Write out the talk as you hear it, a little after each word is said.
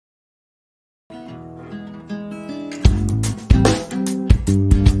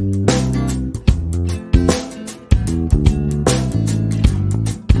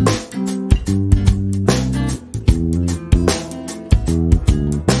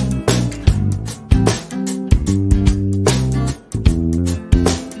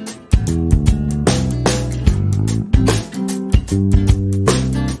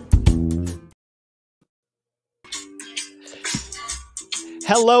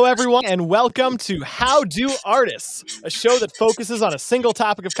Hello, everyone, and welcome to How Do Artists, a show that focuses on a single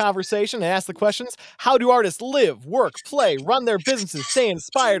topic of conversation and asks the questions: how do artists live, work, play, run their businesses, stay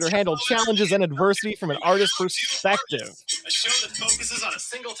inspired, or handle challenges and adversity from an artist's perspective? A show that focuses on a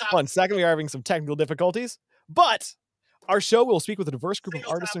single topic. 1 second, we are having some technical difficulties, but our show will speak with a diverse group of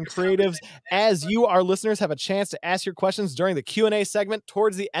artists and creatives as you, our listeners, have a chance to ask your questions during the Q&A segment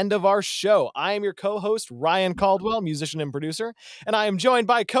towards the end of our show. I am your co-host, Ryan Caldwell, musician and producer, and I am joined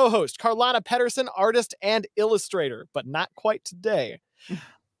by co-host Karlana Pedersen, artist and illustrator, but not quite today.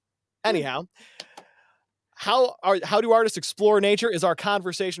 Anyhow, how do artists explore nature is our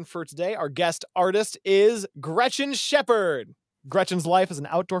conversation for today. Our guest artist is Gretchen Shepherd. Gretchen's life as an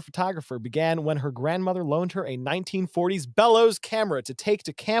outdoor photographer began when her grandmother loaned her a 1940s bellows camera to take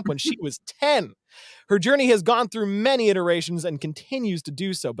to camp when she was 10. Her journey has gone through many iterations and continues to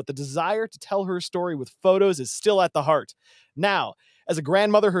do so, but the desire to tell her story with photos is still at the heart. Now, as a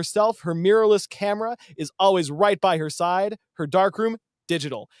grandmother herself, her mirrorless camera is always right by her side, her darkroom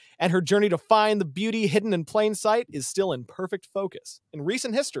digital, and her journey to find the beauty hidden in plain sight is still in perfect focus. In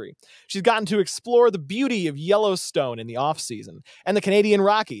recent history, she's gotten to explore the beauty of Yellowstone in the off-season and the Canadian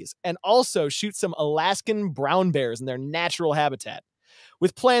Rockies, and also shoot some Alaskan brown bears in their natural habitat.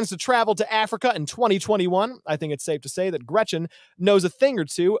 With plans to travel to Africa in 2021, I think it's safe to say that Gretchen knows a thing or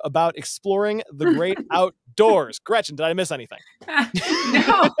two about exploring the great outdoors. Gretchen, did I miss anything?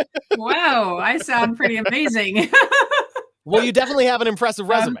 No. Wow, I sound pretty amazing. Well, you definitely have an impressive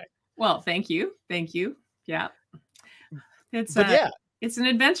resume. Well, thank you. Thank you. Yeah. It's an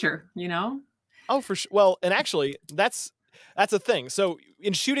adventure, you know? Oh, for sure. Well, and actually, that's a thing. So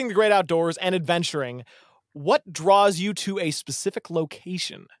in shooting the great outdoors and adventuring, what draws you to a specific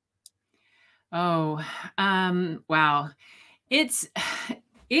location? Oh, wow.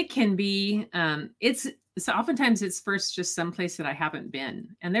 It can be, so oftentimes it's first just someplace that I haven't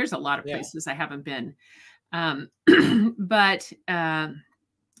been. And there's a lot of places I haven't been. But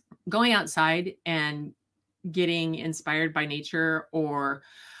going outside and getting inspired by nature, or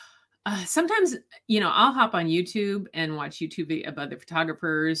sometimes, I'll hop on YouTube and watch YouTube of other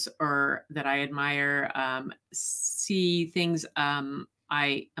photographers or that I admire, see things.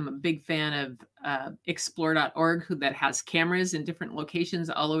 I am a big fan of explore.org, that has cameras in different locations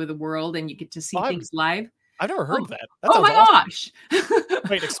all over the world, and you get to see things live. I've never heard of that. Oh my gosh.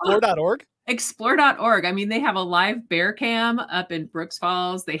 Wait, explore.org? Explore.org. I mean, they have a live bear cam up in Brooks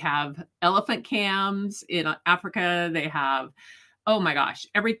Falls. They have elephant cams in Africa. They have, oh my gosh,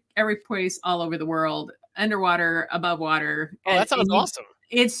 every place all over the world, underwater, above water. Oh, that sounds awesome.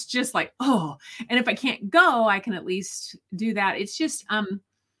 It's just like, oh, and if I can't go, I can at least do that. It's just,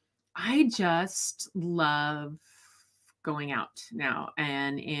 I just love going out now,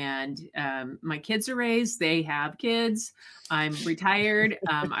 and my kids are raised, they have kids, I'm retired.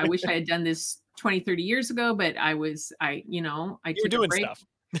 I wish I had done this 20, 30 years ago, but I took a break. Stuff.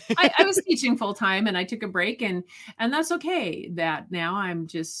 I was teaching full time, and I took a break, and that's okay. That now I'm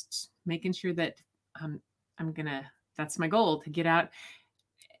just making sure that that's my goal, to get out,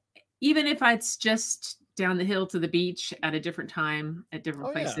 even if it's just down the hill to the beach at a different time, at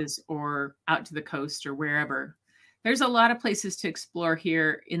different places, or out to the coast or wherever. There's a lot of places to explore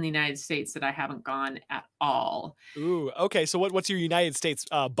here in the United States that I haven't gone at all. Ooh, okay. So what's your United States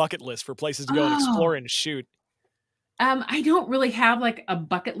bucket list for places to go and explore and shoot? I don't really have like a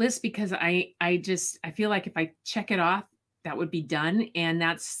bucket list, because I feel like if I check it off, that would be done. And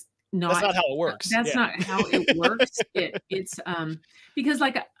that's not how it works. That's not how it works. It's because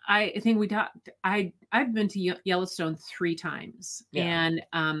like I think we talked, I've been to Yellowstone 3 times, and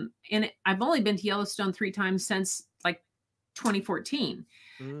I've only been to Yellowstone 3 times since like 2014.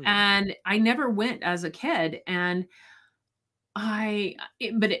 And I never went as a kid. And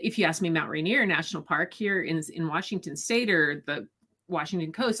but if you ask me, Mount Rainier National Park here in Washington State, or the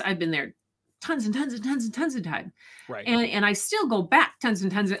Washington coast, I've been there tons and tons and tons and tons of time. Right. And I still go back tons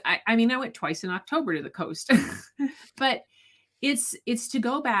and tons. I mean, I went twice in October to the coast, but it's to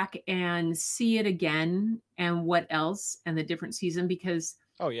go back and see it again, and what else, and the different season, because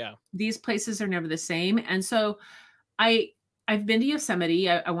these places are never the same. And so I've been to Yosemite.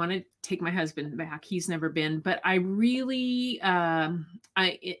 I want to take my husband back. He's never been, but I really, in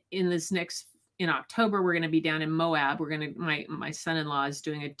October, we're going to be down in Moab. My son-in-law is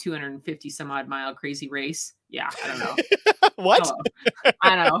doing a 250 some odd mile crazy race. Yeah. I don't know. What?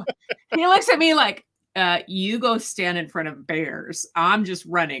 I know. He looks at me like, you go stand in front of bears. I'm just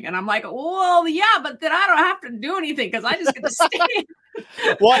running. And I'm like, well, yeah, but then I don't have to do anything, because I just get to stand.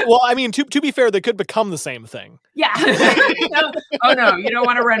 Well, I mean, to be fair, they could become the same thing. Yeah. No. Oh no, you don't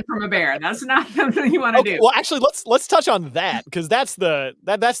want to run from a bear. That's not something you want to do. Well, actually, let's touch on that, because that's the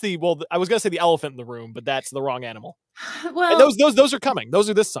well, I was gonna say the elephant in the room, but that's the wrong animal. Well, And those are coming. Those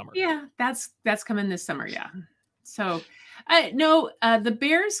are this summer. yeah, that's coming this summer. Yeah. So, no, the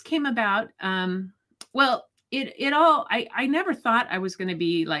bears came about. Well, it all. I never thought I was going to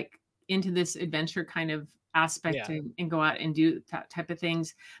be like into this adventure kind of aspect and go out and do that type of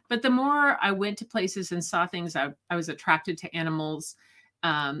things. But the more I went to places and saw things, I was attracted to animals,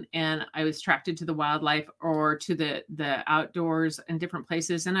 and I was attracted to the wildlife or to the outdoors and different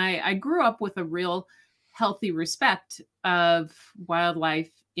places. And I grew up with a real healthy respect of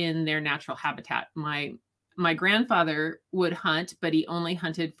wildlife in their natural habitat. My grandfather would hunt, but he only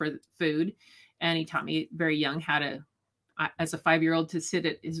hunted for food. And he taught me very young how to, as a 5-year-old, to sit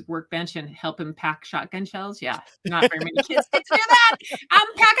at his workbench and help him pack shotgun shells. Yeah, not very many kids get to do that. I'm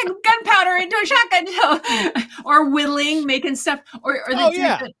packing gunpowder into a shotgun shell, or whittling, making stuff.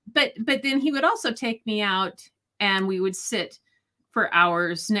 But then he would also take me out, and we would sit for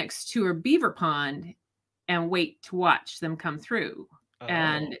hours next to a beaver pond and wait to watch them come through.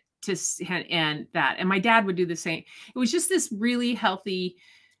 And my dad would do the same. It was just this really healthy,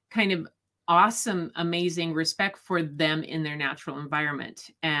 kind of awesome, amazing respect for them in their natural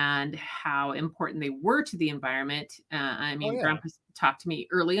environment and how important they were to the environment. I mean, Grandpa talked to me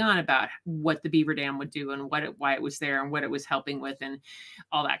early on about what the beaver dam would do and why it was there and what it was helping with and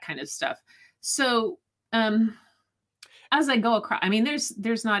all that kind of stuff. So as I go across, I mean,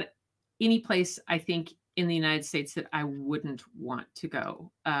 there's not any place, I think, in the United States that I wouldn't want to go.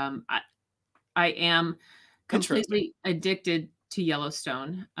 I am completely addicted to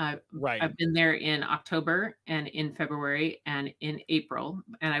Yellowstone. Right. I've been there in October and in February and in April,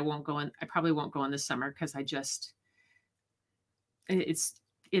 and I probably won't go in the summer because it's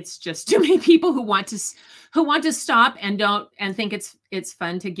just too many people who want to stop and think it's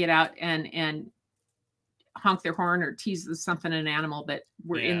fun to get out and honk their horn or tease something, an animal, that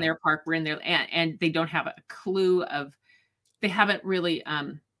we're in their park, we're in there, and they don't have a clue they haven't really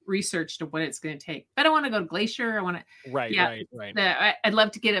researched of what it's going to take. But I want to go to Glacier. I want to, right. I'd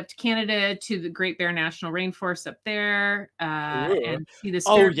love to get up to Canada to the Great Bear National Rainforest up there and see this.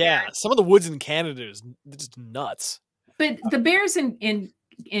 Oh yeah, some of the woods in Canada is just nuts. But the bears in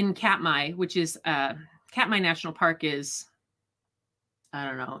Katmai, which is Katmai National Park, is, I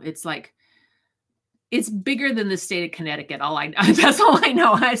don't know, it's bigger than the state of Connecticut. That's all I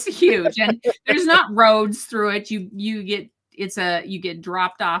know. It's huge, and there's not roads through it. You get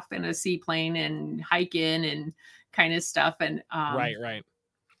dropped off in a seaplane and hike in and kind of stuff. And right.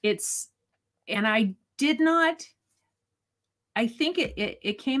 And I did not. I think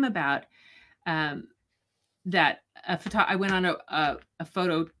it came about that I went on a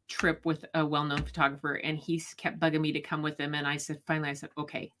photo trip with a well-known photographer, and he kept bugging me to come with him. And finally I said,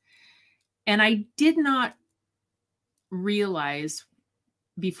 okay. And I did not realize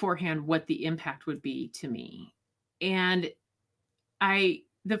beforehand what the impact would be to me. And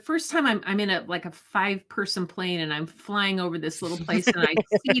the first time I'm in a 5-person plane and I'm flying over this little place and I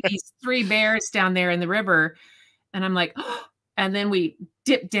see these 3 bears down there in the river, and I'm like, oh, and then we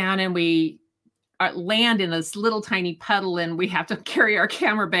dip down and we land in this little tiny puddle, and we have to carry our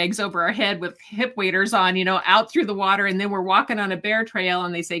camera bags over our head with hip waders on, out through the water. And then we're walking on a bear trail,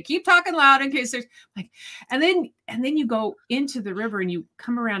 and they say, keep talking loud in case there's and then you go into the river and you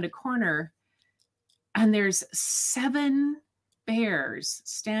come around a corner and there's 7 bears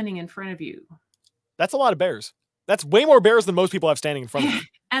standing in front of you. That's a lot of bears. That's way more bears than most people have standing in front of them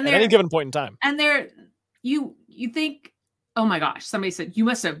at any given point in time. And you think, oh my gosh, somebody said, you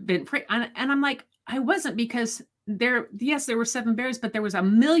must have been afraid. And I'm like, I wasn't, because there were 7 bears, but there was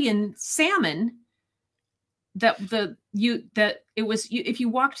 1 million salmon if you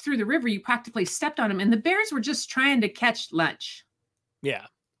walked through the river, you practically stepped on them, and the bears were just trying to catch lunch. Yeah.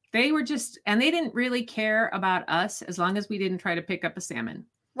 They were and they didn't really care about us as long as we didn't try to pick up a salmon.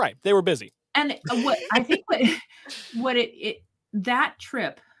 Right. They were busy. And that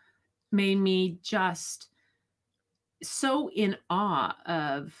trip made me just so in awe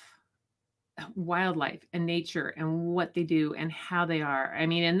of wildlife and nature and what they do and how they are. I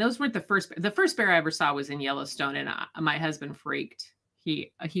mean, and those weren't the first bear I ever saw was in Yellowstone, and my husband freaked.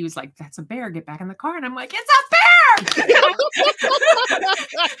 He was like, that's a bear, get back in the car. And I'm like, it's a bear. And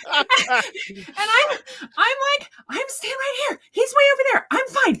I'm like, I'm staying right here. He's way over there. I'm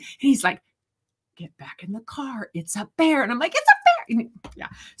fine. And he's like, get back in the car. It's a bear. And I'm like, it's a bear. And yeah.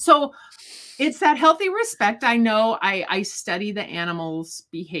 So it's that healthy respect. I know I study the animal's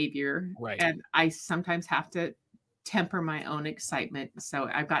behavior, right, and I sometimes have to temper my own excitement. So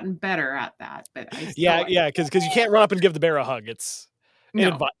I've gotten better at that, but I still Yeah, because you can't run up and give the bear a hug. It's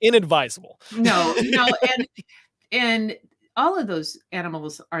no, inadvisable. no, and all of those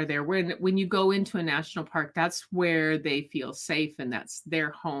animals are there. When you go into a national park, that's where they feel safe and that's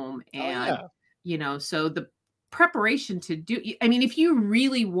their home. And so the preparation to do, I mean, if you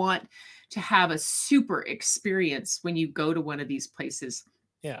really want to have a super experience when you go to one of these places,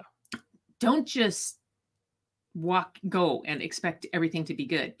 don't just go and expect everything to be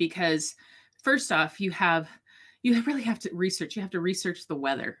good, because first off, you really have to research. You have to research the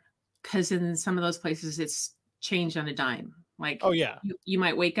weather, because in some of those places it's changed on a dime. Like, you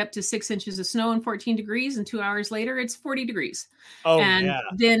might wake up to 6 inches of snow and 14 degrees, and 2 hours later it's 40 degrees. And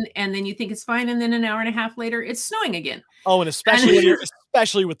then you think it's fine, and then an hour and a half later it's snowing again. Oh, and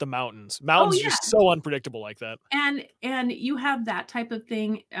especially with the mountains. Mountains are so unpredictable like that. And you have that type of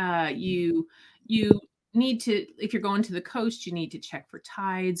thing. You need to, if you're going to the coast, you need to check for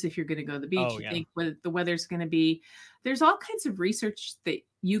tides. If you're going to go to the beach, you think what the weather's going to be. There's all kinds of research that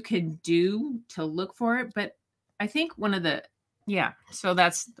you can do to look for it. But I think so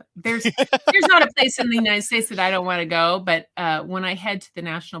there's not a place in the United States that I don't want to go. But when I head to the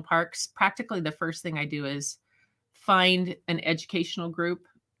national parks, practically the first thing I do is find an educational group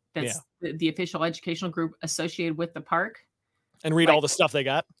that's the official educational group associated with the park. And read all the stuff they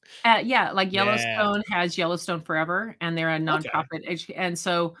got. Like Yellowstone has Yellowstone Forever, and they're a nonprofit. And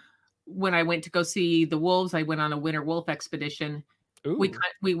so when I went to go see the wolves, I went on a winter wolf expedition.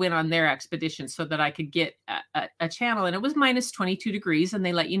 We went on their expedition so that I could get a channel, and it was minus 22 degrees, and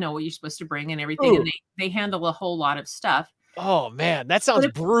they let you know what you're supposed to bring and everything. And they handle a whole lot of stuff. Oh man, that sounds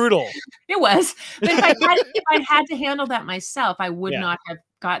brutal. It was. But if I had to handle that myself, I would not have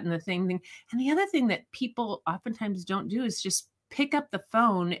gotten the thing. And the other thing that people oftentimes don't do is just pick up the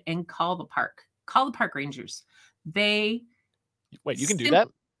phone and call the park rangers. Wait, you can do that?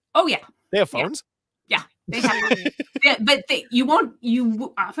 Oh yeah. They have phones? Yeah, they have. But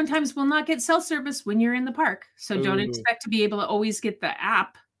you oftentimes will not get cell service when you're in the park. So don't expect to be able to always get the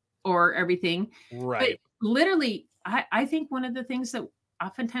app or everything. Right. But literally, I think one of the things that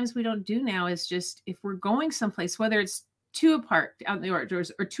oftentimes we don't do now is just, if we're going someplace, whether it's to a park out in the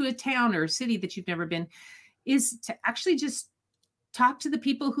outdoors or to a town or a city that you've never been, is to actually just talk to the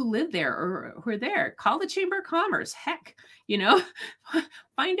people who live there or who are there. Call the Chamber of Commerce. Heck,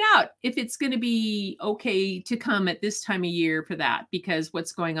 find out if it's going to be okay to come at this time of year for that, because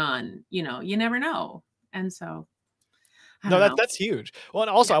what's going on, you never know. And so that's huge. Well, and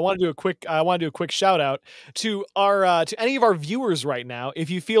also I want to do a quick shout out to our to any of our viewers right now. If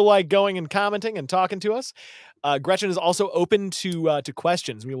you feel like going and commenting and talking to us, Gretchen is also open to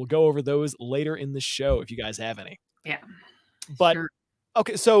questions. We will go over those later in the show if you guys have any. Yeah. But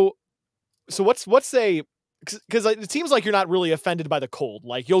okay, so what's because it seems like you're not really offended by the cold.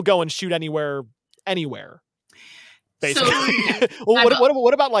 Like, you'll go and shoot anywhere. Basically.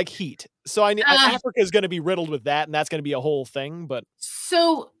 What about like heat? So Africa is going to be riddled with that, and that's going to be a whole thing. But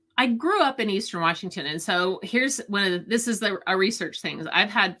so I grew up in Eastern Washington, and so here's this is a research thing.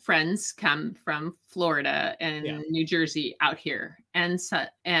 I've had friends come from Florida and New Jersey out here, and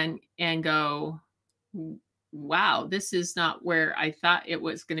go, wow, this is not where I thought it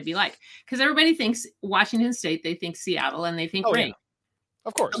was going to be like. Because everybody thinks Washington State, they think Seattle, and they think rain. Yeah.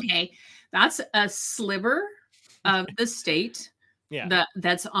 Of course. Okay, that's a sliver of the state.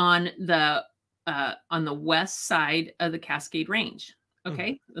 That's on the west side of the Cascade Range.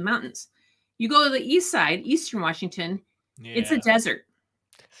 Okay, the mountains. You go to the east side, Eastern Washington. It's a desert.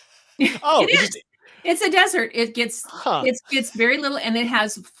 Oh, it is. It's a desert. It gets very little, and it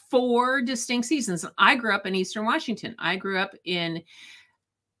has 4 distinct seasons. I grew up in Eastern Washington. I grew up in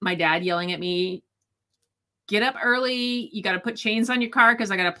my dad yelling at me, "Get up early. You got to put chains on your car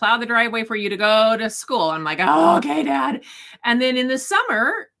because I got to plow the driveway for you to go to school." I'm like, "Oh, okay, Dad." And then in the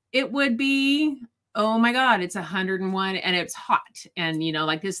summer, it would be, oh my God, it's 101 and it's hot, and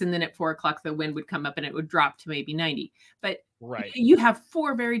like this. And then at 4 o'clock, the wind would come up and it would drop to maybe 90. But you have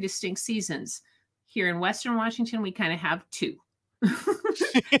 4 very distinct seasons. Here in Western Washington, we kind of have 2.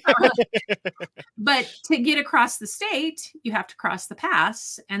 But to get across the state, you have to cross the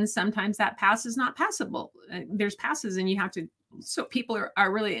pass. And sometimes that pass is not passable. There's passes, and you have to, so people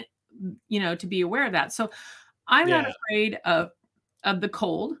are really, to be aware of that. So I'm not afraid of the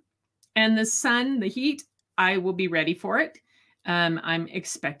cold and the sun, the heat. I will be ready for it. I'm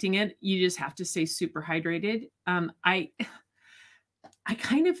expecting it. You just have to stay super hydrated. I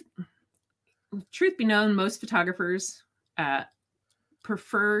kind of, truth be known, most photographers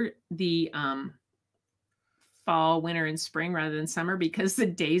prefer the fall, winter, and spring rather than summer because the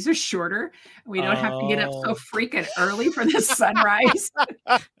days are shorter. We don't have to get up so freaking early for the sunrise.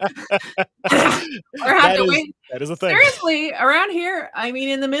 Or have to wait. That is a thing. Seriously, around here, I mean,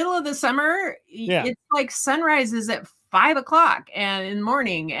 in the middle of the summer, it's like sunrise is at 5 o'clock and in the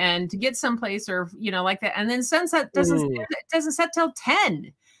morning, and to get someplace or like that, and then sunset doesn't set till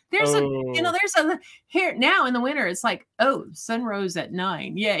 10. There's there's a here now in the winter. It's like, oh, sun rose at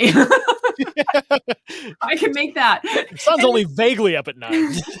 9. Yay! I can make that. The sun's only vaguely up at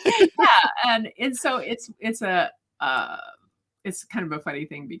 9. and so it's kind of a funny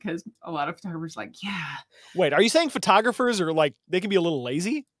thing because a lot of photographers are like, yeah. Wait, are you saying photographers are like they can be a little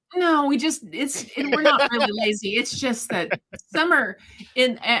lazy? No, we're not really lazy. It's just that summer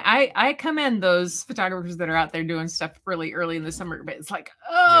I commend those photographers that are out there doing stuff really early in the summer, but it's like,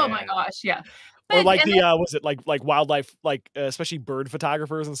 oh my gosh, yeah. Or like was it like wildlife, like especially bird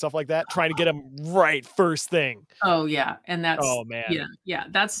photographers and stuff like that, trying to get them right first thing. Oh yeah, and that's yeah.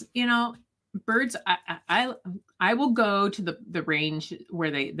 That's birds. I will go to the range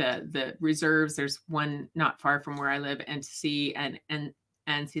where the reserves. There's one not far from where I live, and see and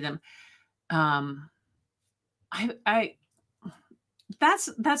see them. That's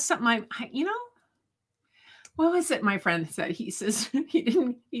something what was it my friend said? He says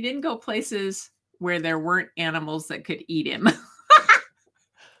he didn't go places where there weren't animals that could eat him.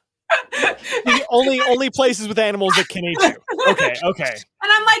 The only places with animals that can eat you. Okay.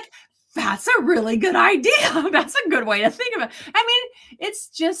 And I'm like, that's a really good idea. That's a good way to think of it. I mean, it's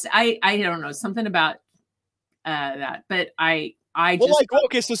just I don't know, something about that, but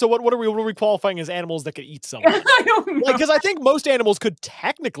so what are we qualifying as animals that could eat someone? I don't know. Like, because I think most animals could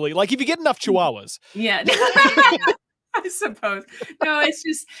technically, like, if you get enough chihuahuas. Yeah. I suppose. No, it's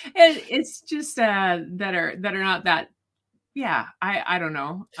just that are not that. Yeah, I don't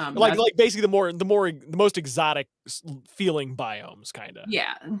know. Like basically the most exotic feeling biomes, kind of.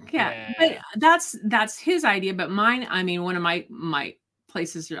 Yeah. But that's his idea. But mine, I mean, one of my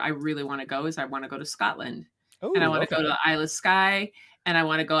places I really want to go is I want to go to Scotland. Ooh, and I want to go to the Isle of Skye, and I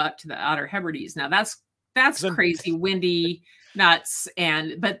want to go up to the Outer Hebrides. Now that's crazy, windy, nuts,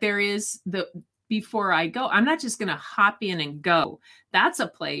 but there is before I go, I'm not just going to hop in and go. That's a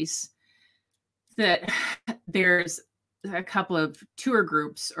place that there's a couple of tour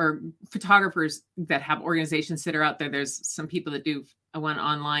groups or photographers that have organizations that are out there. There's some people that do one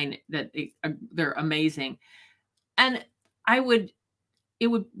online that they're amazing, and it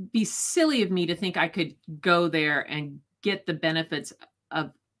would be silly of me to think I could go there and get the benefits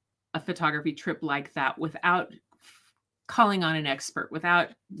of a photography trip like that without calling on an expert, without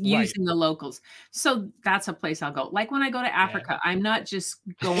using the locals. So that's a place I'll go. Like when I go to Africa, I'm not just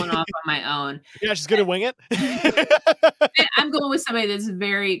going off on my own. You're not just going to wing it? I'm going with somebody that's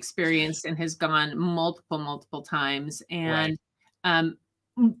very experienced and has gone multiple times. And,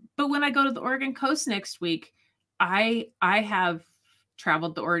 but when I go to the Oregon coast next week, I have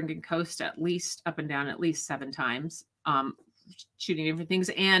traveled the Oregon coast at least up and down at least 7 times, shooting different things.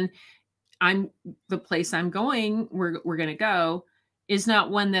 And the place I'm going, we're going to go is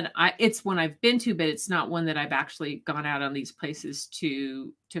not one that it's one I've been to, but it's not one that I've actually gone out on these places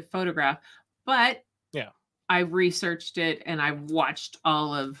to photograph. But I've researched it and I've watched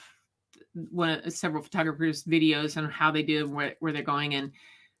all of several photographers' videos on how they do where they're going. And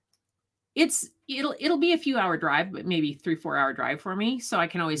it'll be a few hour drive, but maybe 3-4 hour drive for me. So I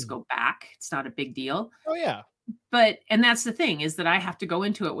can always go back. It's not a big deal. Oh yeah. And that's the thing, is that I have to go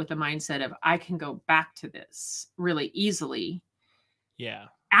into it with the mindset of I can go back to this really easily. Yeah.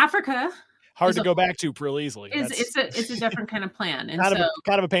 Africa. Hard to go back to real easily. It's a different kind of plan. And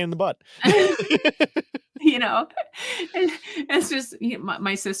kind of a pain in the butt. And it's just,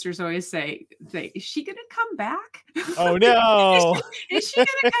 my sisters always say, is she going to come back? Oh no. Is she going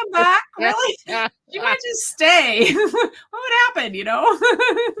to come back? Really? She might just stay. What would happen,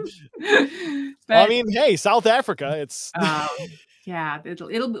 But, I mean, hey, South Africa, it's I'll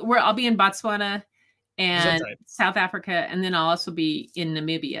be in Botswana and South Africa, and then I'll also be in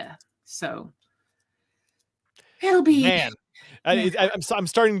Namibia. So it'll be, man. I'm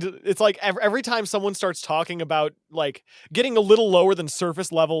starting to. It's like every time someone starts talking about like getting a little lower than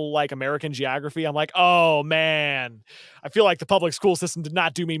surface level, like American geography, I'm like, oh man, I feel like the public school system did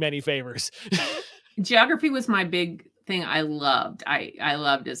not do me many favors. Geography was my big thing. I loved. I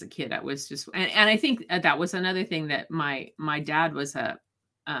loved as a kid. I was just, and I think that was another thing that my dad was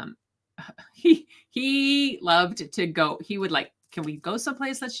he loved to go. He would like, can we go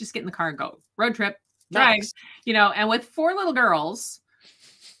someplace? Let's just get in the car and go road trip. Drive, nice. And with 4 little girls,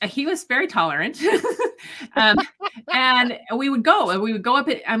 he was very tolerant. um, and we would go up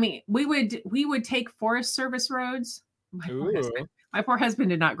it. I mean, we would take Forest Service roads. My poor husband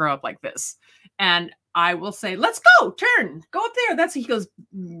did not grow up like this. And I will say, let's go, go up there. He goes,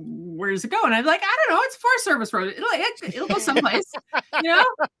 where does it go? And I'm like, I don't know. It's Forest Service road. It'll go someplace, you know?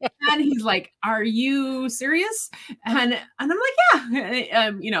 And he's like, are you serious? And I'm like,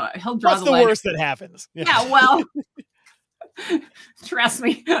 yeah. You know, he'll draw What's the worst that happens? Yeah, well, trust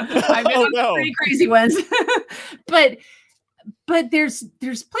me. I've been on pretty crazy ones. But there's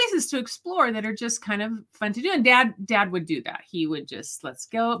places to explore that are just kind of fun to do. And dad would do that. He would just, let's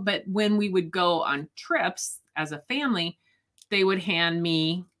go. But when we would go on trips as a family, they would hand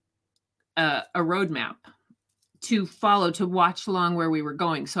me a road map to follow, to watch along where we were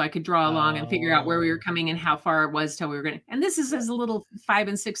going. So I could draw along and figure out where we were coming and how far it was till we were going to. And this is as a little 5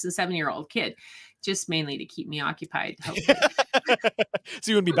 and 6 and 7-year-old kid, just mainly to keep me occupied. So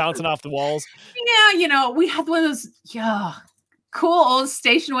you wouldn't be bouncing off the walls? Yeah. You know, we had one of those, cool old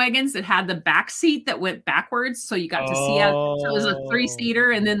station wagons that had the back seat that went backwards. So you got to see out. So it was a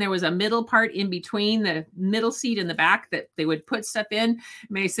 3-seater. And then there was a middle part in between, the middle seat in the back that they would put stuff in.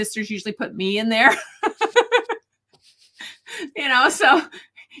 My sisters usually put me in there. You know, so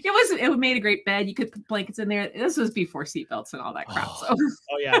it made a great bed. You could put blankets in there. This was before seatbelts and all that crap. So.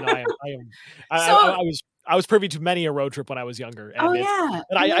 Oh yeah, no, I was privy to many a road trip when I was younger. And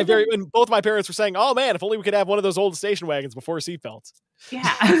and both my parents were saying, "Oh man, if only we could have one of those old station wagons before seatbelts."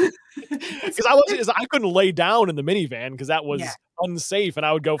 Yeah, because I couldn't lay down in the minivan because that was unsafe, and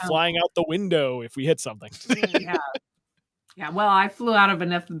I would go flying out the window if we hit something. Yeah. Yeah, well, I flew out of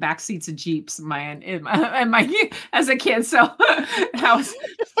enough back seats of Jeeps my as a kid, so I was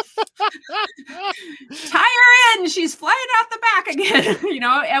tie her in. She's flying out the back again, you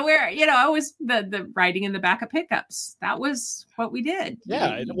know. And I was the riding in the back of pickups. That was what we did.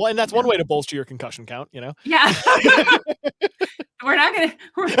 Yeah, well, and that's one way to bolster your concussion count, you know. Yeah, we're not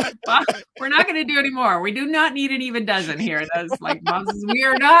gonna do any more. We do not need an even dozen here. That's like Mom says, we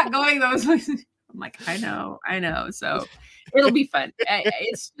are not going those places. I'm like, I know. So. It'll be fun.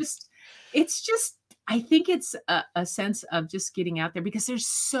 It's just, I think it's a sense of just getting out there because there's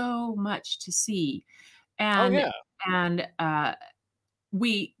so much to see. And,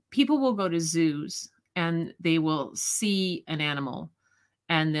 people will go to zoos and they will see an animal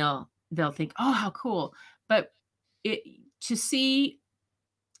and they'll think, oh, how cool. But to see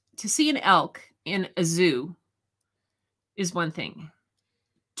an elk in a zoo is one thing.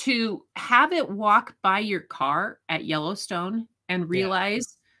 To have it walk by your car at Yellowstone and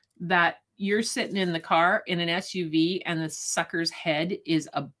realize that you're sitting in the car in an SUV and the sucker's head is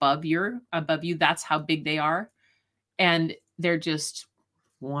above you, that's how big they are. And they're just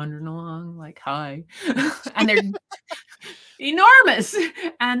wandering along like, hi. And they're enormous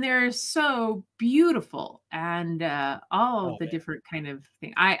and they're so beautiful. And all the different kind of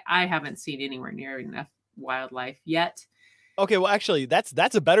thing. I haven't seen anywhere near enough wildlife yet. Okay, well, actually, that's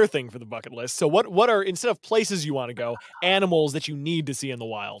a better thing for the bucket list. So what are, instead of places you want to go, animals that you need to see in the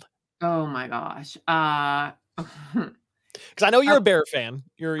wild? Oh my gosh. Because I know you're a bear fan.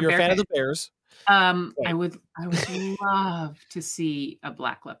 You're a fan of the bears. I would love to see a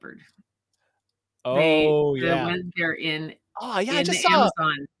black leopard. They're in. Oh yeah, I just saw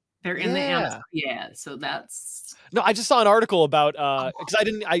Amazon. They're in the Amazon. Yeah, so that's. No, I just saw an article about because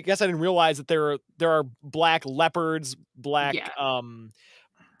I guess I didn't realize that there are black leopards, black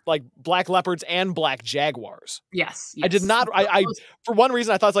leopards and black jaguars. Yes. I did not. I for one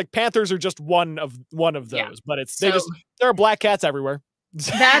reason I thought it's like panthers are just one of those, but there are black cats everywhere.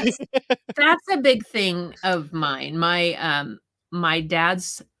 That's a big thing of mine. My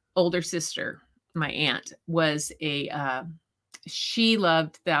dad's older sister, my aunt, was she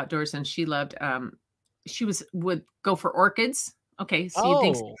loved the outdoors and she loved would go for orchids. Okay, so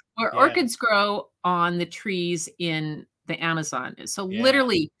you think orchids grow on the trees in the Amazon. So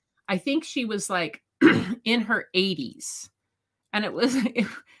literally, I think she was like in her 80s, and it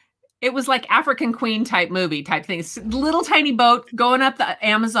was like African Queen type movie type thing. Little tiny boat going up the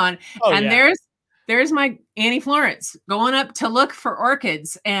Amazon, there's my Annie Florence going up to look for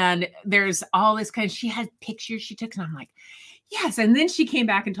orchids, and there's all this kind of. She had pictures she took, and I'm like, yes. And then she came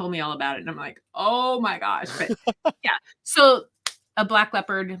back and told me all about it, and I'm like, oh my gosh! But yeah, so a black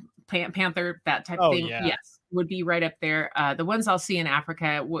leopard, panther, that type of thing, yes, would be right up there. The ones I'll see in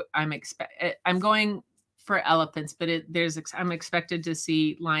Africa, I'm going for elephants, but I'm expected to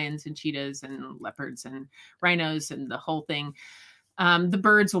see lions and cheetahs and leopards and rhinos and the whole thing. The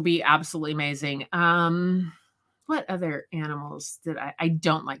birds will be absolutely amazing. What other animals did I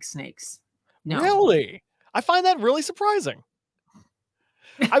don't like snakes? No. Really? I find that really surprising.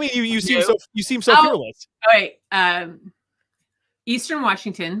 I mean, you seem No. so Oh, fearless. all right. Eastern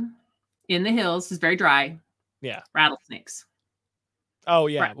Washington in the hills is very dry. Yeah. Rattlesnakes. Oh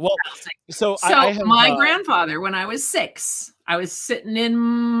yeah. Well, Rattlesnakes. so I So have my grandfather, when I was 6, I was sitting in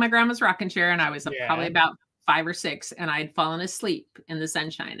my grandma's rocking chair, and I was probably yeah. about 5 or 6, and I'd fallen asleep in the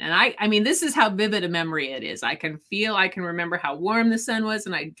sunshine. And I mean, this is how vivid a memory it is. I can remember how warm the sun was,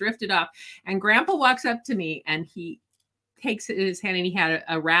 and I drifted off. And Grandpa walks up to me, and he takes it in his hand, and he had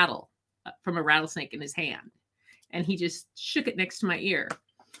a rattle from a rattlesnake in his hand, and he just shook it next to my ear.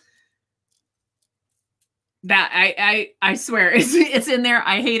 That I swear it's in there.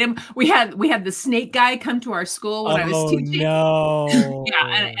 I hate him. We had the snake guy come to our school when I was teaching. No.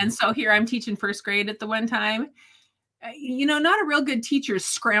 Yeah, and so here I'm teaching first grade at the one time. You know, not a real good teacher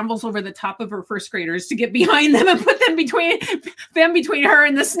scrambles over the top of her first graders to get behind them and put them between her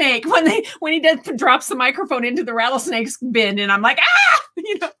and the snake when he drops the microphone into the rattlesnake's bin, and I'm like, ah,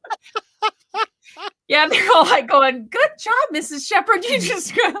 you know. Yeah, they're all like going, "Good job, Mrs. Shepherd. You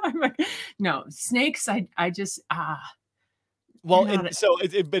just," I'm like, no, snakes. I just Well, and so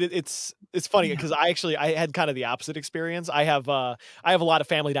it's funny because I had kind of the opposite experience. I have a lot of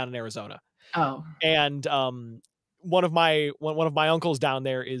family down in Arizona. Oh, And one of my uncles down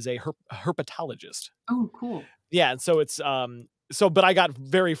there is a herpetologist. oh, cool. Yeah, and so it's but I got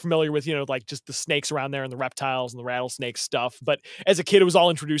very familiar with, like just the snakes around there and the reptiles and the rattlesnake stuff. But as a kid, it was all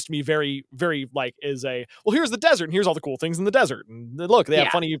introduced to me very, very like well, here's the desert and here's all the cool things in the desert. And look, they have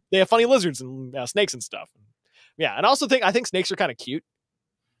funny lizards and snakes and stuff. Yeah, and I think snakes are kind of cute.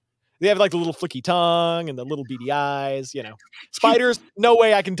 They have like the little flicky tongue and the little beady eyes, Spiders, no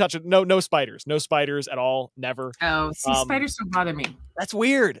way I can touch it. No spiders. No spiders at all. Never. Oh, see, spiders don't bother me. That's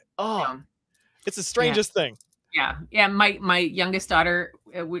weird. Oh, it's the strangest thing. Yeah. Yeah. My youngest daughter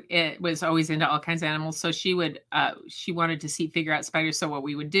it was always into all kinds of animals. So she wanted to figure out spiders. So what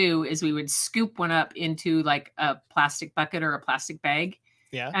we would do is we would scoop one up into like a plastic bucket or a plastic bag.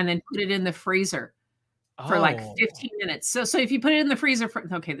 Yeah. And then put it in the freezer for like 15 minutes. So if you put it in the freezer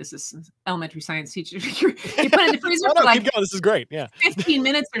okay, this is elementary science teacher. You put it in the freezer for like, keep going. This is great. Yeah. 15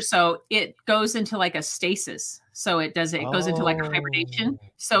 minutes or so, it goes into like a stasis. So it goes into like a hibernation.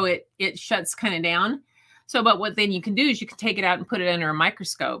 So it shuts kind of down. So, but what then you can do is you can take it out and put it under a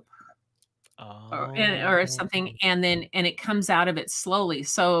microscope or something, and it comes out of it slowly.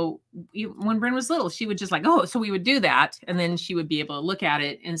 So when Bryn was little, she would just like, so we would do that, and then she would be able to look at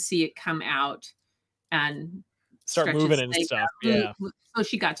it and see it come out and start moving and stuff. Yeah. So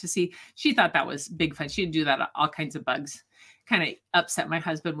she got to see. She thought that was big fun. She'd do that all kinds of bugs. Kind of upset my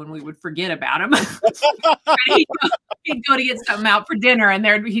husband when we would forget about him. He'd go to get something out for dinner, and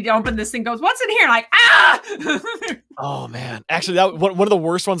he'd open this thing, goes, "What's in here?" Like, ah! Oh man, actually, that one of the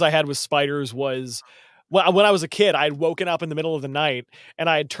worst ones I had with spiders was when I was a kid. I had woken up in the middle of the night, and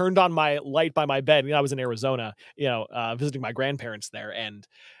I had turned on my light by my bed. I was in Arizona, visiting my grandparents there, and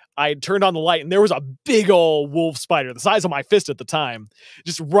I had turned on the light, and there was a big old wolf spider, the size of my fist at the time,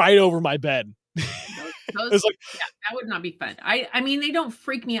 just right over my bed. That would not be fun. I mean, they don't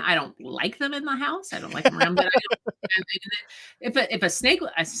freak me. I don't like them in the house. I don't like them around. But if a snakes,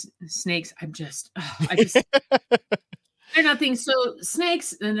 they're nothing. So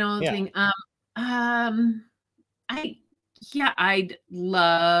snakes, another thing. I'd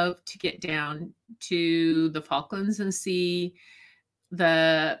love to get down to the Falklands and see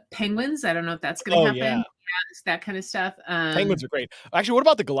the penguins. I don't know if that's going to happen. Yeah, it's that kind of stuff. Penguins are great. Actually, what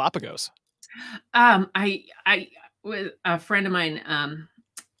about the Galapagos? I with a friend of mine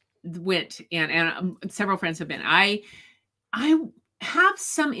went, and several friends have been. I have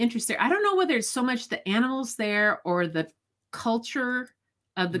some interest there. I don't know whether it's so much the animals there or the culture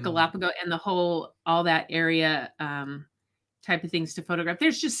of the Galapagos and all that area type of things to photograph.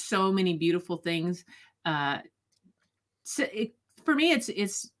 There's just so many beautiful things. For me,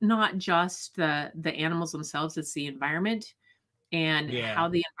 it's not just the animals themselves; it's the environment and how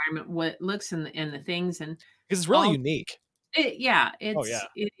the environment looks and the things, and because it's really unique. It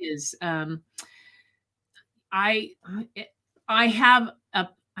is. I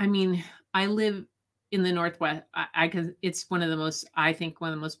live in the Northwest. It's one of the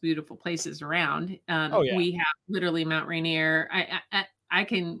most beautiful places around. We have literally Mount Rainier. I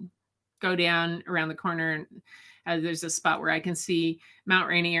can go down around the corner and there's a spot where I can see Mount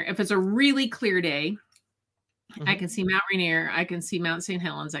Rainier. If it's a really clear day, I can see Mount Rainier, I can see Mount St.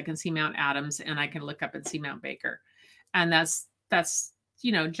 Helens, I can see Mount Adams, and I can look up and see Mount Baker. And that's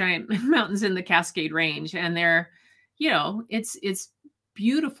giant mountains in the Cascade Range. And they're, it's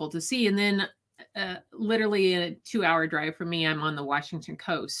beautiful to see. And then literally a 2-hour drive from me, I'm on the Washington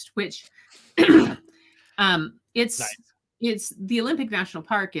coast, which it's nice. it's the Olympic National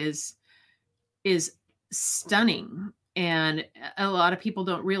Park is stunning. And a lot of people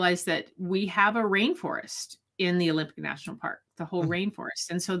don't realize that we have a rainforest in the Olympic National Park, the whole Mhm. rainforest.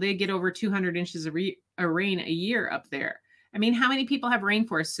 And so they get over 200 inches of rain a year up there. I mean, how many people have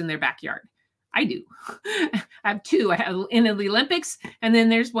rainforests in their backyard? I do. I have two. I have in the Olympics, and then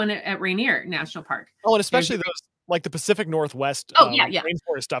there's one at Rainier National Park. Oh, and There's especially those like the Pacific Northwest oh yeah, yeah.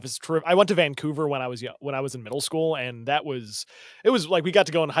 rainforest stuff is true. I went to Vancouver when I was when I was in middle school, and it was like we got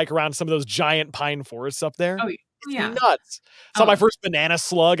to go and hike around some of those giant pine forests up there. Oh It's yeah. nuts. Saw my Oh. first banana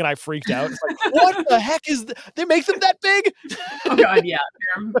slug, and I freaked out. It's like, what the heck is they make them that big? Oh god, yeah.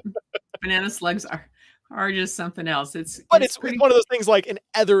 Banana slugs are just something else. But It's it's pretty one of those things like in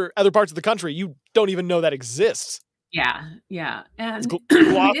other parts of the country, you don't even know that exists. yeah, yeah. It's And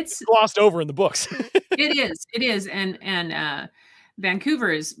it's glossed over in the books. it is. And Vancouver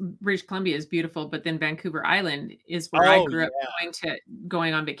is British Columbia is beautiful, but then Vancouver Island is where I Oh, grew up yeah.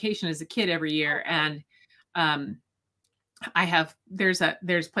 going on vacation as a kid every year. And um I have there's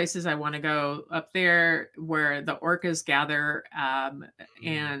places I want to go up there where the orcas gather, Mm.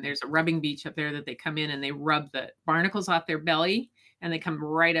 and there's a rubbing beach up there that they come in and they rub the barnacles off their belly, and they come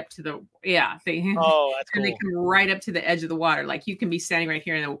right up to the yeah they Oh, that's and they cool. come right up to the edge of the water. Like you can be standing right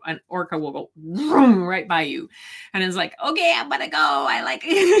here and an orca will go vroom right by you, and it's like, okay, I'm gonna go. I like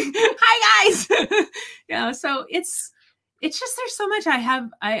hi guys. So it's just there's so much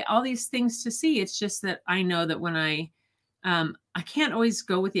I all these things to see. It's just that I know that when I can't always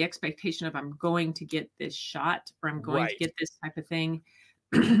go with the expectation of I'm going to get this shot or I'm going to Right. get this type of thing.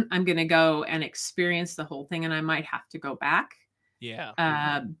 I'm going to go and experience the whole thing, and I might have to go back. Yeah.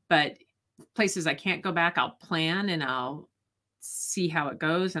 But places I can't go back, I'll plan and I'll see how it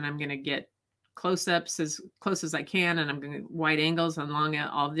goes, and I'm going to get close-ups as close as I can, and I'm going to wide angles along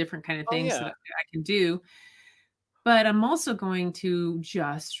all the different kind of Oh, things yeah. that I can do. But I'm also going to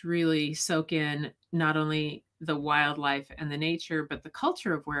just really soak in not only the wildlife and the nature, but the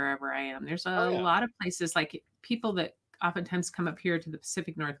culture of wherever I am. There's Oh, a yeah. lot of places like people that oftentimes come up here to the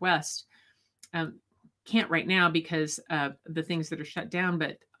Pacific Northwest. Um, can't right now because of the things that are shut down,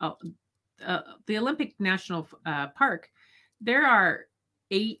 but the Olympic National Park, there are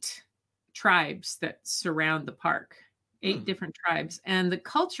 8 tribes that surround the park, 8 Hmm. different tribes. And the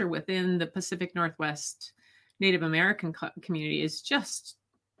culture within the Pacific Northwest Native American community is just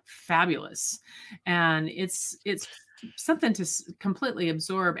fabulous. And it's something to completely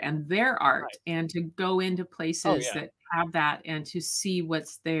absorb and their art Right. and to go into Oh, places yeah. that have that and to see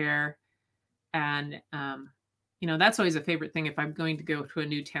what's there. And that's always a favorite thing if I'm going to go to a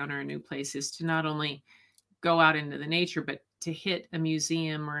new town or a new place is to not only go out into the nature, but to hit a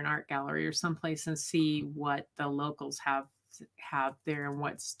museum or an art gallery or someplace and see what the locals have there and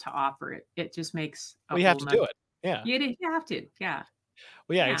what's to offer. It just makes a Well, you have whole to nother do it. Yeah. you have to. Yeah.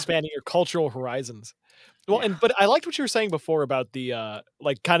 Well, yeah, Yeah. expanding your cultural horizons. Well, Yeah. but I liked what you were saying before about the,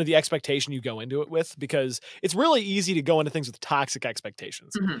 like, kind of the expectation you go into it with, because it's really easy to go into things with toxic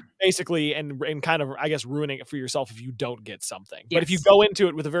expectations, Mhm. basically, and kind of, I guess, ruining it for yourself if you don't get something. But if you Yes. go into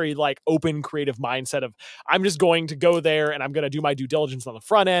it with a very, like, open, creative mindset of, I'm just going to go there and I'm gonna do my due diligence on the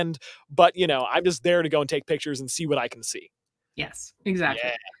front end, but, I'm just there to go and take pictures and see what I can see. Yes. Yeah.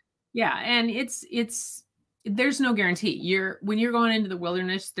 Exactly. Yeah, and it's there's no guarantee. When you're going into the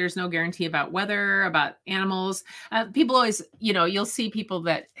wilderness, there's no guarantee about weather, about animals. People always, you'll see people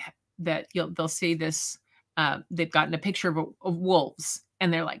they'll say this. They've gotten a picture of wolves,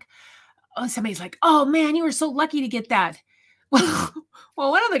 and they're like, "Oh, somebody's like, oh man, you were so lucky to get that." Well,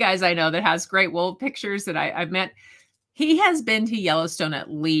 one of the guys I know that has great wolf pictures that I've met, he has been to Yellowstone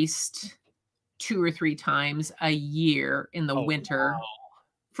at least 2 or 3 times a year in the Oh, winter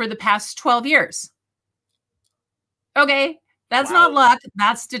for the past 12 years. Okay, that's not wow. luck,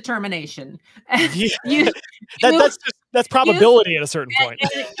 that's determination. Yeah. You That you that's you probability at a certain point.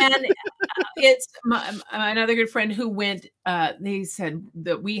 and it's another good friend who went, they said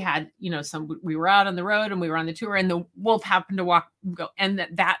that we had, we were out on the road and we were on the tour and the wolf happened to go, and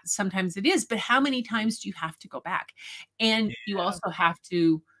that sometimes it is, but how many times do you have to go back? And you Yeah. also have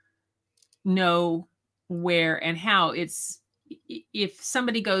to know where and how. If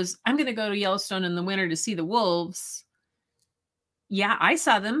somebody goes, I'm going to go to Yellowstone in the winter to see the wolves. Yeah, I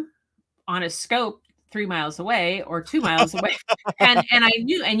saw them on a scope 3 miles away or 2 miles away. And I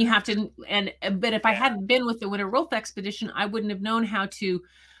knew, and you have to, but if I hadn't been with the winter wolf expedition, I wouldn't have known how to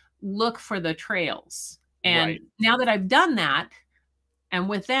look for the trails. And Right. now that I've done that, and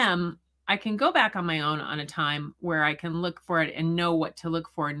with them, I can go back on my own on a time where I can look for it and know what to look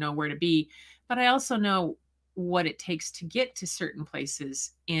for and know where to be. But I also know what it takes to get to certain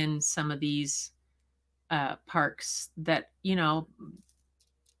places in some of these parks that, you know,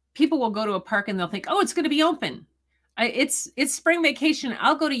 people will go to a park and they'll think, oh, it's going to be open. It's spring vacation.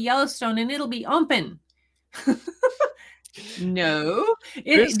 I'll go to Yellowstone and it'll be open. No, the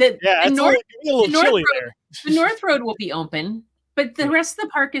it's North, a little chilly there. The North Road will be open, but the rest of the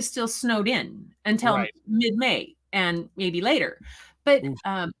park is still snowed in until mid-May and maybe later. But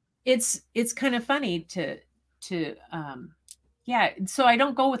it's kind of funny to yeah. So I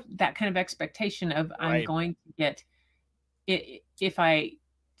don't go with that kind of expectation of I'm going to get it if I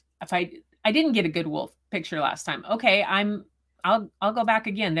didn't get a good wolf picture last time. Okay, I'll go back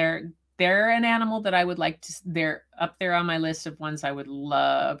again. They're an animal that I would like to, they're up there on my list of ones I would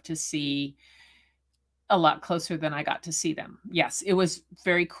love to see a lot closer than I got to see them. Yes, it was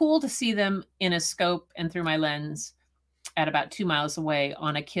very cool to see them in a scope and through my lens at about 2 miles away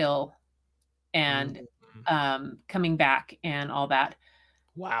on a kill and coming back and all that.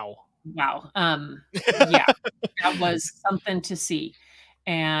 Wow. Yeah, that was something to see.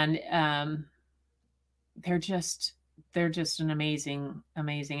 And they're just an amazing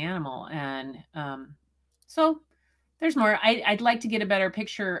animal. And so there's more. I'd like to get a better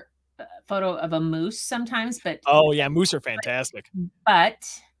picture photo of a moose sometimes, but oh yeah, moose are fantastic. But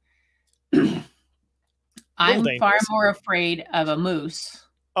I'm far more afraid of a moose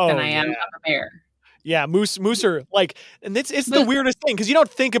than I am of a bear. Yeah, moose are like, and it's the weirdest thing because you don't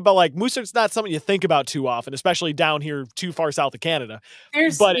think about like moose. It's not something you think about too often, especially down here too far south of Canada.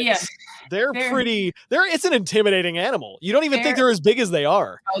 They're pretty. It's an intimidating animal. You don't even think they're as big as they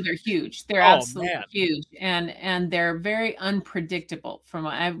are. Oh, they're huge. They're absolutely huge, and they're very unpredictable. From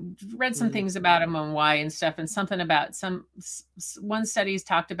I've read some things about them on why and stuff, and something about one study's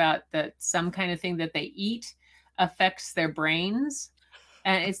talked about that some kind of thing that they eat affects their brains.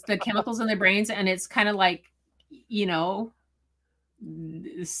 And it's the chemicals in their brains, and it's kind of like, you know,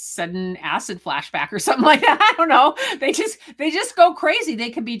 sudden acid flashback or something like that. I don't know. They just go crazy. They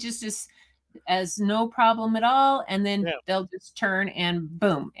could be just as no problem at all, and then they'll just turn and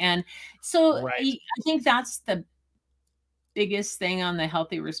boom. And so I think that's the biggest thing on the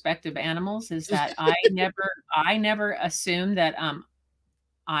healthy respect of animals is that I never assume that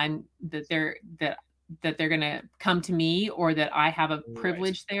that they're going to come to me or that I have a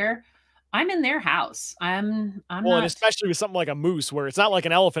privilege there. I'm in their house. I'm well, not... and especially with something like a moose where it's not like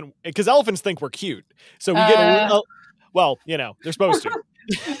an elephant, because elephants think we're cute. So we get well, you know, they're supposed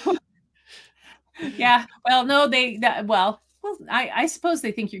to. Yeah. Well, no, I suppose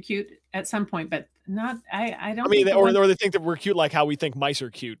they think you're cute at some point, but not, I don't. I mean, or they think that we're cute like how we think mice are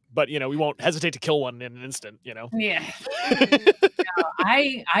cute, but you know, we won't hesitate to kill one in an instant, you know? Yeah.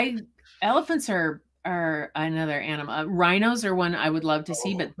 No, elephants are another animal. Rhinos are one I would love to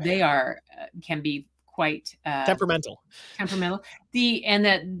see, but they can be quite temperamental. And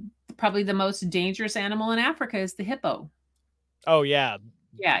that probably the most dangerous animal in Africa is the hippo. Oh yeah.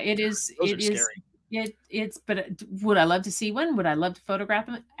 Yeah, it is. Those are scary. But would I love to see one? Would I love to photograph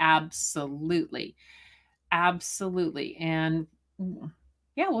them? Absolutely. And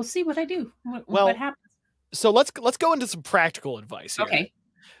yeah, we'll see what I do. What happens. So let's go into some practical advice here.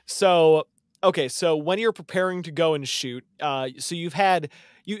 Okay. So when you're preparing to go and shoot,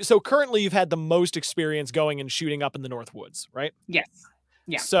 so currently you've had the most experience going and shooting up in the North Woods, right? Yes.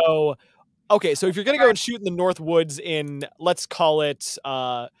 Yeah. So if you're going to go and shoot in the North Woods in, let's call it,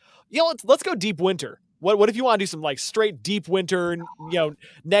 let's go deep winter. What if you want to do some like straight deep winter,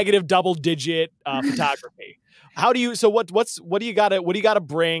 negative double digit photography? How do you, what do you gotta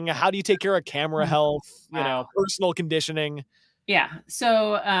bring? How do you take care of camera health, personal conditioning? Yeah.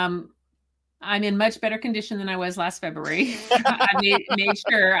 So, I'm in much better condition than I was last February. I made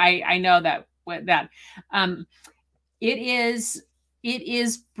sure I know that it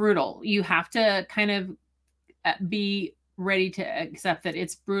is brutal. You have to kind of be ready to accept that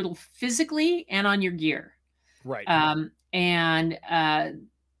it's brutal physically and on your gear. Right. And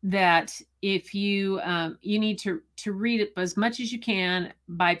that if you need to read it as much as you can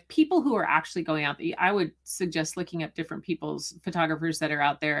by people who are actually going out. I would suggest looking up different photographers that are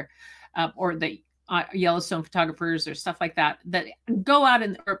out there, or the Yellowstone photographers or stuff like that go out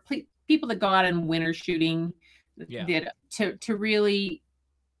or people that go out in winter shooting to really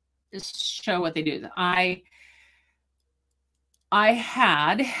show what they do. I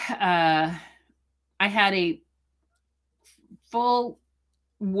had a full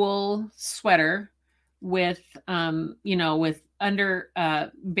wool sweater with with under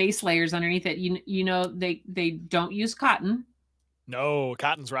base layers underneath it. They don't use cotton. No,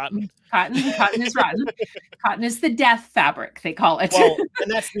 cotton's rotten. Cotton is rotten. Cotton is the death fabric, they call it. Well,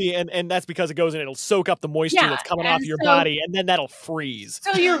 and that's because it goes in, it'll soak up the moisture Yeah, that's coming off and your so body, and then that'll freeze.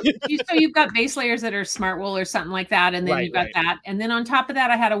 so you've got base layers that are smart wool or something like that, and then Right, you've got right. that, and then on top of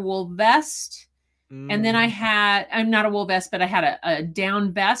that, I had a wool vest, and then I'm not a wool vest, but I had a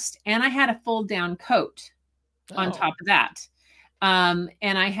down vest, and I had a full down coat on top of that, and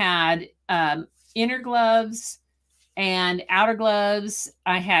I had inner gloves and outer gloves.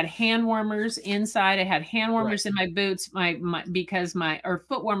 I had hand warmers inside. I had hand warmers in my boots, or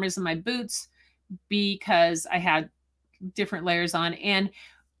foot warmers in my boots, because I had different layers on. And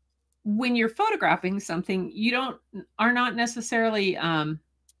when you're photographing something, you are not necessarily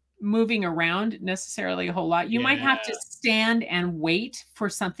moving around necessarily a whole lot. You might have to stand and wait for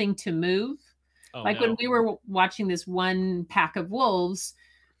something to move. When we were watching this one pack of wolves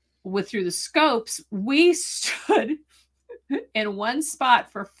through the scopes, we stood in one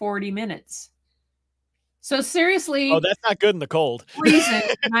spot for 40 minutes. So seriously, that's not good in the cold. Freezing,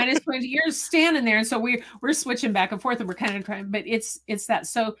 minus 20. You're standing there, and so we're switching back and forth, and we're kind of trying. But it's that.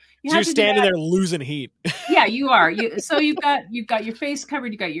 So you're standing there losing heat. Yeah, you are. So you've got your face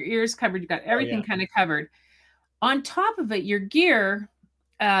covered, you've got your ears covered, you've got everything kind of covered. On top of it, your gear,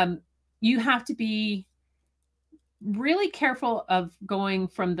 you have to be really careful of going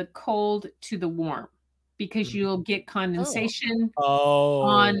from the cold to the warm, because you'll get condensation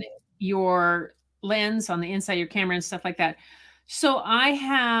on your lens, on the inside of your camera and stuff like that. So I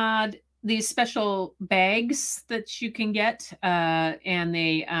had these special bags that you can get,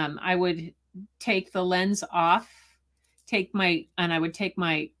 and I would take the lens off, I would take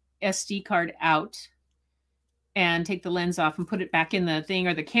my SD card out and take the lens off and put it back in the thing,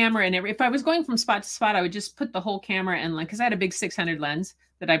 or the camera. And if I was going from spot to spot, I would just put the whole camera in, because I had a big 600 lens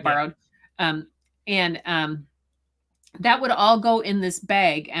that I borrowed. That would all go in this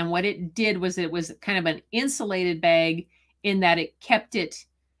bag. And what it did was, it was kind of an insulated bag, in that it kept it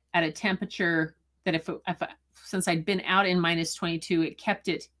at a temperature that since I'd been out in minus 22,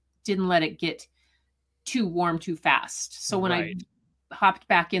 didn't let it get too warm too fast. So when I hopped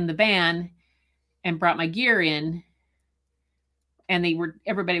back in the van and brought my gear in, and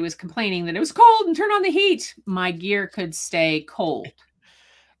everybody was complaining that it was cold and turn on the heat, my gear could stay cold.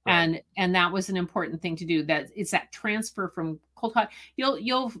 And that was an important thing to do. That it's that transfer from cold hot.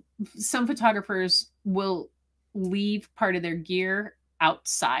 Some photographers will leave part of their gear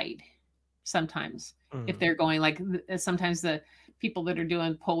outside sometimes, if they're going, sometimes the people that are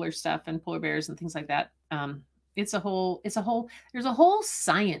doing polar stuff and polar bears and things like that. There's a whole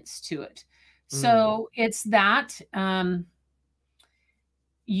science to it. So it's that,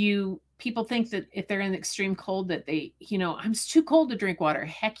 people think that if they're in extreme cold, that I'm too cold to drink water.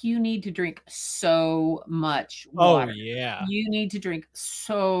 Heck, you need to drink so much water. Oh yeah. You need to drink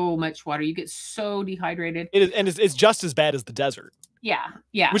so much water. You get so dehydrated. It's just as bad as the desert. Yeah.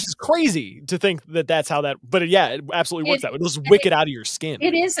 Yeah. Which is crazy to think that that's how that, but yeah, it absolutely works that way. It'll just wick it out of your skin.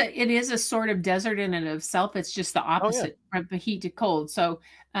 It is a sort of desert in and of itself. It's just the opposite of the heat to cold. So,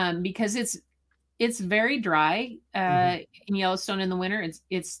 because it's very dry in Yellowstone in the winter.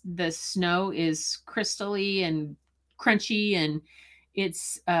 The snow is crystally and crunchy, and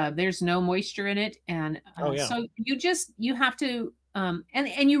there's no moisture in it. And so you have to,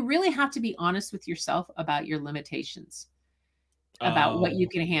 and you really have to be honest with yourself about your limitations, about what you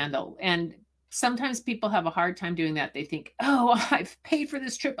can handle. And sometimes people have a hard time doing that. They think, oh, I've paid for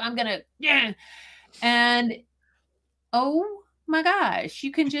this trip, I'm gonna, and my gosh,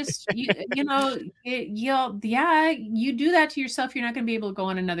 you can just, you do that to yourself. You're not going to be able to go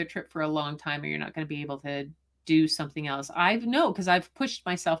on another trip for a long time, or you're not going to be able to do something else. I know, because I've pushed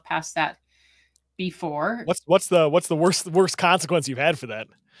myself past that before. What's the worst consequence you've had for that?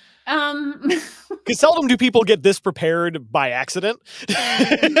 Because seldom do people get this prepared by accident.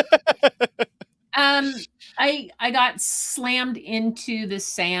 I got slammed into the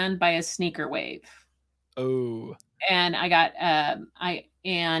sand by a sneaker wave. Oh. And I got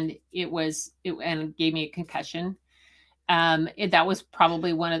and it gave me a concussion. That was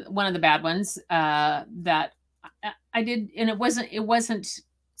probably one of the bad ones that I did, and it wasn't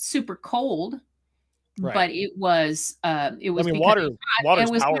super cold, but it was. It was. I mean, water's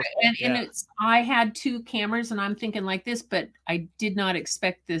powerful. And I had two cameras, and I'm thinking like this, but I did not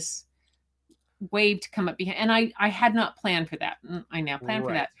expect this wave to come up behind, and I had not planned for that. I now plan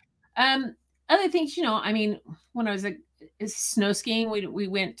for that. Other things, I mean, when I was snow skiing, we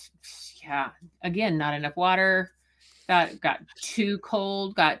went, again, not enough water, got too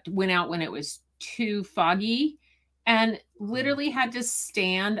cold, went out when it was too foggy, and literally had to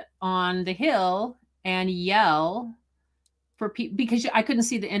stand on the hill and yell for people because I couldn't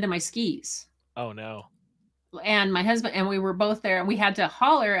see the end of my skis. Oh no. And my husband and we were both there, and we had to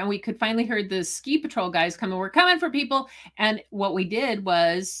holler, and we could finally heard the ski patrol guys coming. We're coming for people. And what we did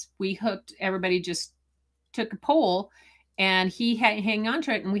was we hooked, everybody just took a pole, and he had hang on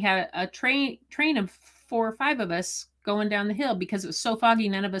to it, and we had a train of 4 or 5 of us going down the hill because it was so foggy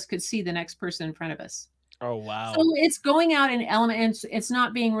none of us could see the next person in front of us. Oh wow. So it's going out in elements. It's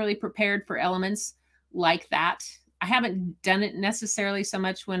not being really prepared for elements like that. I haven't done it necessarily so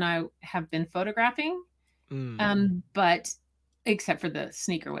much when I have been photographing. But except for the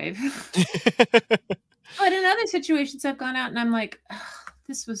sneaker wave. But in other situations I've gone out and I'm like, oh,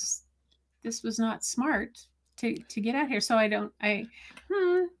 this was not smart to get out here. So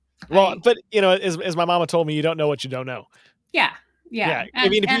well, but you know, as my mama told me, you don't know what you don't know. Yeah. I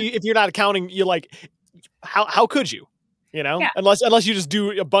mean, if you're not accounting, you like, how could you? You know, unless you just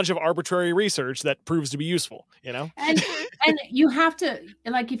do a bunch of arbitrary research that proves to be useful, you know? And you have to,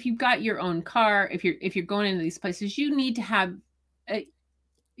 like, if you've got your own car, if you're going into these places, you need to have,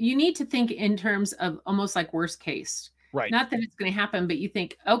 you need to think in terms of almost like worst case. Right. Not that it's going to happen, but you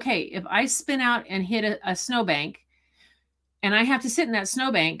think, okay, if I spin out and hit a snowbank and I have to sit in that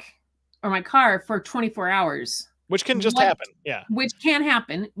snowbank or my car for 24 hours. Which can just happen. Yeah. Which can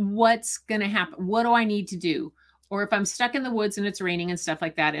happen. What's going to happen? What do I need to do? Or if I'm stuck in the woods and it's raining and stuff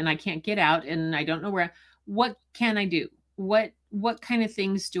like that, and I can't get out and I don't know where, what can I do? What kind of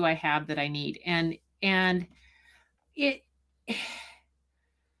things do I have that I need? And it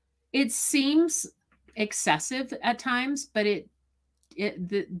seems excessive at times, but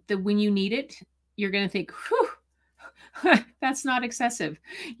when you need it, you're going to think, whew, that's not excessive.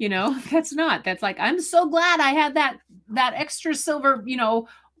 You know, that's like, I'm so glad I had that extra silver, you know,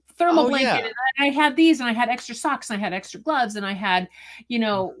 thermal blanket, and I had these, and I had extra socks, and I had extra gloves, and I had, you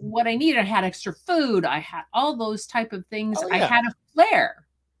know, what I needed. I had extra food. I had all those type of things. I had a flare.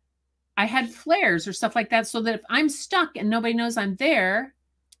 I had flares or stuff like that, so that if I'm stuck and nobody knows I'm there,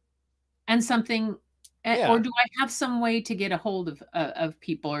 and something, or do I have some way to get a hold of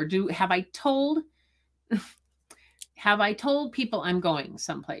people, or have I told people I'm going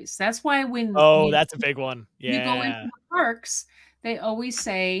someplace? That's why when that's a big one. Yeah, you go into the parks, they always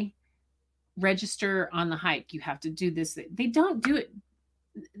say, register on the hike. You have to do this. They don't do it.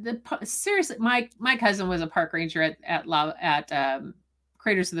 Seriously, my cousin was a park ranger at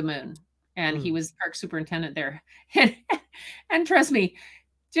Craters of the Moon, and he was park superintendent there. And trust me,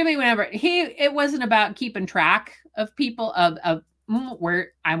 Jimmy, whenever it wasn't about keeping track of people of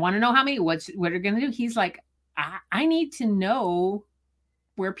where I want to know how many, what are going to do. He's like, I need to know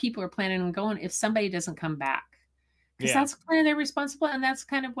where people are planning on going if somebody doesn't come back. Because that's kind of their responsible, and that's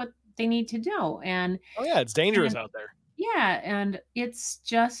kind of what they need to do. And it's dangerous out there. Yeah, and it's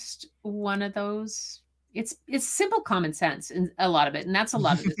just one of those. It's simple common sense, and a lot of it, and that's a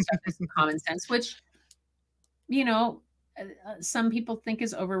lot of this stuff is common sense, which, you know, some people think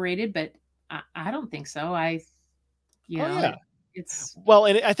is overrated, but I don't think so. It's well,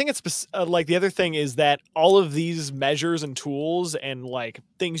 and I think it's like the other thing is that all of these measures and tools and like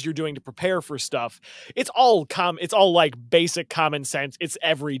things you're doing to prepare for stuff, it's all like basic common sense. It's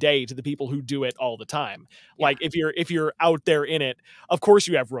every day to the people who do it all the time. Yeah. Like if you're out there in it, of course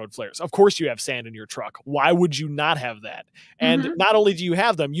you have road flares. Of course you have sand in your truck. Why would you not have that? And not only do you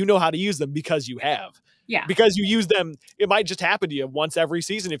have them, you know how to use them because you have. Yeah. Because you use them, it might just happen to you once every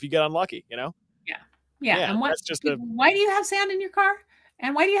season if you get unlucky, you know? Yeah. And why do you have sand in your car?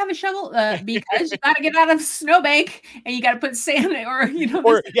 And why do you have a shovel? Because you got to get out of a snowbank and you got to put sand or, you know.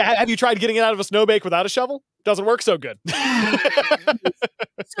 Or have you tried getting it out of a snowbank without a shovel? Doesn't work so good. So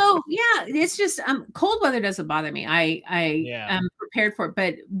it's just cold weather doesn't bother me. I am prepared for it,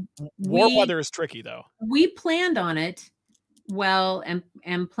 but warm weather is tricky though. We planned on it well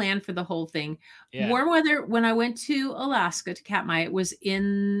and planned for the whole thing. Warm weather, when I went to Alaska to Katmai, it was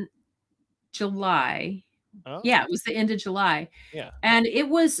in July. It was the end of July. And it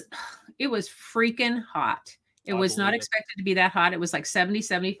was freaking hot. It was not expected to be that hot. It was like 70,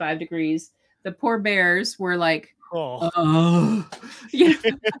 75 degrees. The poor bears were like, they're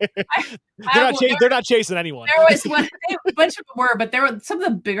not chasing anyone. There was one, a bunch of them were, but there were some of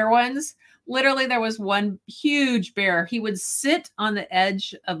the bigger ones. Literally, there was one huge bear. He would sit on the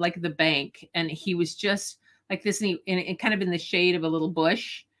edge of like the bank, and he was just like this, and kind of in the shade of a little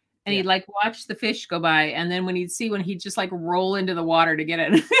bush. And he'd like watch the fish go by. And then when he'd just like roll into the water to get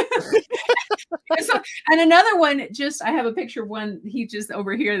it. And another one, I have a picture of one, he just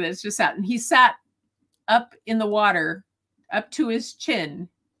over here that's just sat, and he sat up in the water up to his chin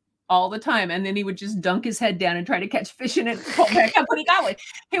all the time. And then he would just dunk his head down and try to catch fish in it and pull back up when he got one.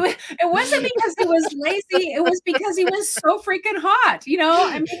 It wasn't because he was lazy. It was because he was so freaking hot. You know,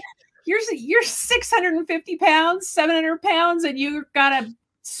 I mean, you're 650 pounds, 700 pounds, and you got a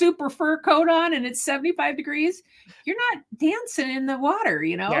super fur coat on and it's 75 degrees. You're not dancing in the water,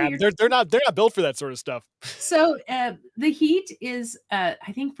 you know. Yeah, they're not built for that sort of stuff. So the heat is I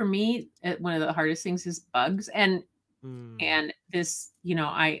think for me one of the hardest things is bugs and this, you know,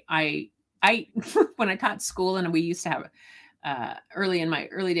 I when I taught school and we used to have early in my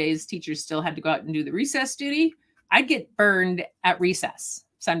early days, teachers still had to go out and do the recess duty. I'd get burned at recess,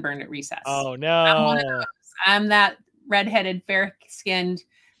 sunburned at recess. Oh no. I'm one of those. I'm that redheaded, fair-skinned,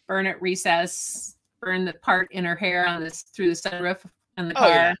 burn at recess, burn the part in her hair on this through the sunroof in the car.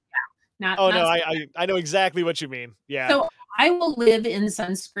 Yeah. Not no, I know exactly what you mean. Yeah. So I will live in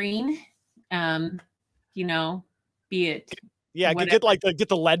sunscreen. You know, be it. Yeah, get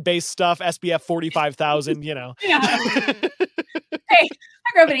the lead-based stuff, SPF 45,000. You know. Yeah. Hey, I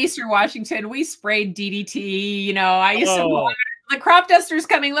grew up in Eastern Washington. We sprayed DDT. You know, I used to. The crop duster's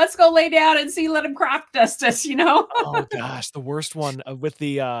coming. Let's go lay down and see. Let them crop dust us. You know. Oh gosh, the worst one with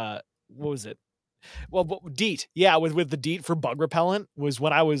the what was it? Well, DEET. Yeah, with the DEET for bug repellent was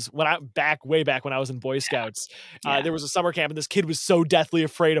way back when I was in Boy Scouts. There was a summer camp and this kid was so deathly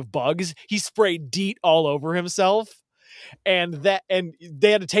afraid of bugs, he sprayed DEET all over himself, and they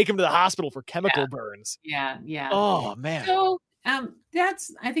had to take him to the hospital for chemical burns. Yeah. Oh man. So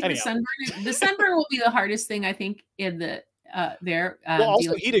that's I think the sunburn will be the hardest thing I think in the there. Well,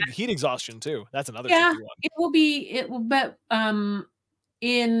 also heat exhaustion too. That's another tricky one. It will, but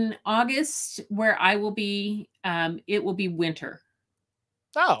in August where I will be, it will be winter.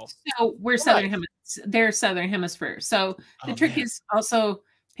 Oh, so we're they're Southern Hemisphere. So the trick is also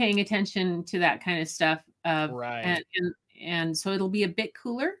paying attention to that kind of stuff. Right. And so it'll be a bit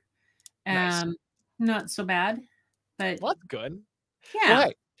cooler. Nice. Not so bad, but well, that's good. Yeah.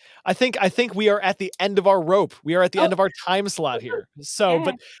 Right. I think we are at the end of our rope. We are at the end of our time slot here. So,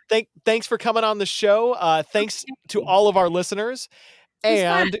 but thanks for coming on the show. Thanks to all of our listeners.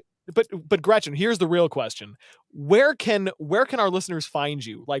 And but Gretchen, here's the real question. Where can our listeners find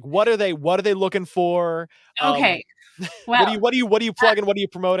you? Like what are they looking for? Okay. Well, what are you plugging? What are you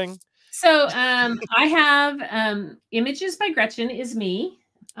promoting? So I have Images by Gretchen is me.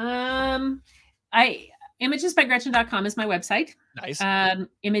 Imagesbygretchen.com is my website. Nice.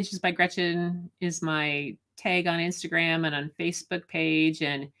 Images by Gretchen is my tag on Instagram and on Facebook page,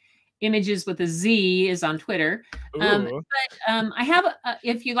 and Images with a Z is on Twitter. But I have,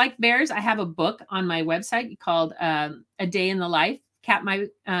 if you like bears, I have a book on my website called A Day in the Life,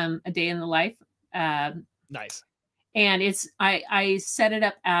 A Day in the Life. Nice. And it's, I set it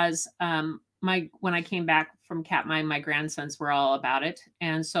up as when I came back from Katmai, my grandsons were all about it.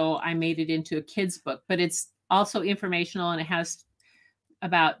 And so I made it into a kid's book, but it's also informational and it has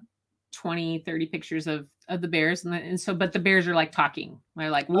about 20, 30 pictures of the bears. And so, but the bears are like talking. They're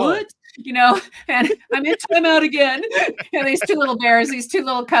like, what? You know, and I'm in timeout again. And these two little bears, these two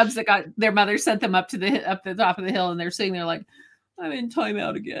little cubs that got their mother sent them up the top of the hill. And they're sitting there like, I'm in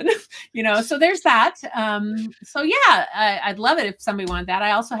timeout again. You know, so there's that. So yeah, I'd love it if somebody wanted that.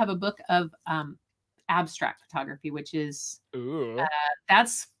 I also have a book of abstract photography, which is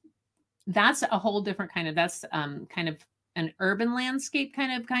that's a whole different kind of, that's kind of an urban landscape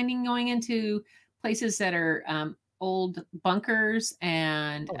kind of going into places that are old bunkers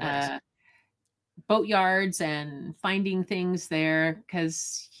and boatyards and finding things there,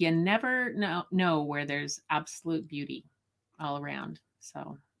 because you never know where there's absolute beauty all around.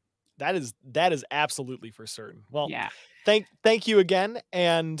 So that is absolutely for certain. Well, yeah. Thank you again.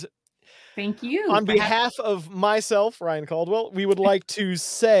 And thank you. On behalf of myself, Ryan Caldwell, we would like to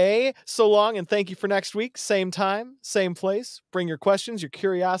say so long and thank you for next week. Same time, same place. Bring your questions, your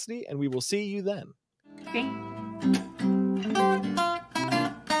curiosity, and we will see you then. Okay.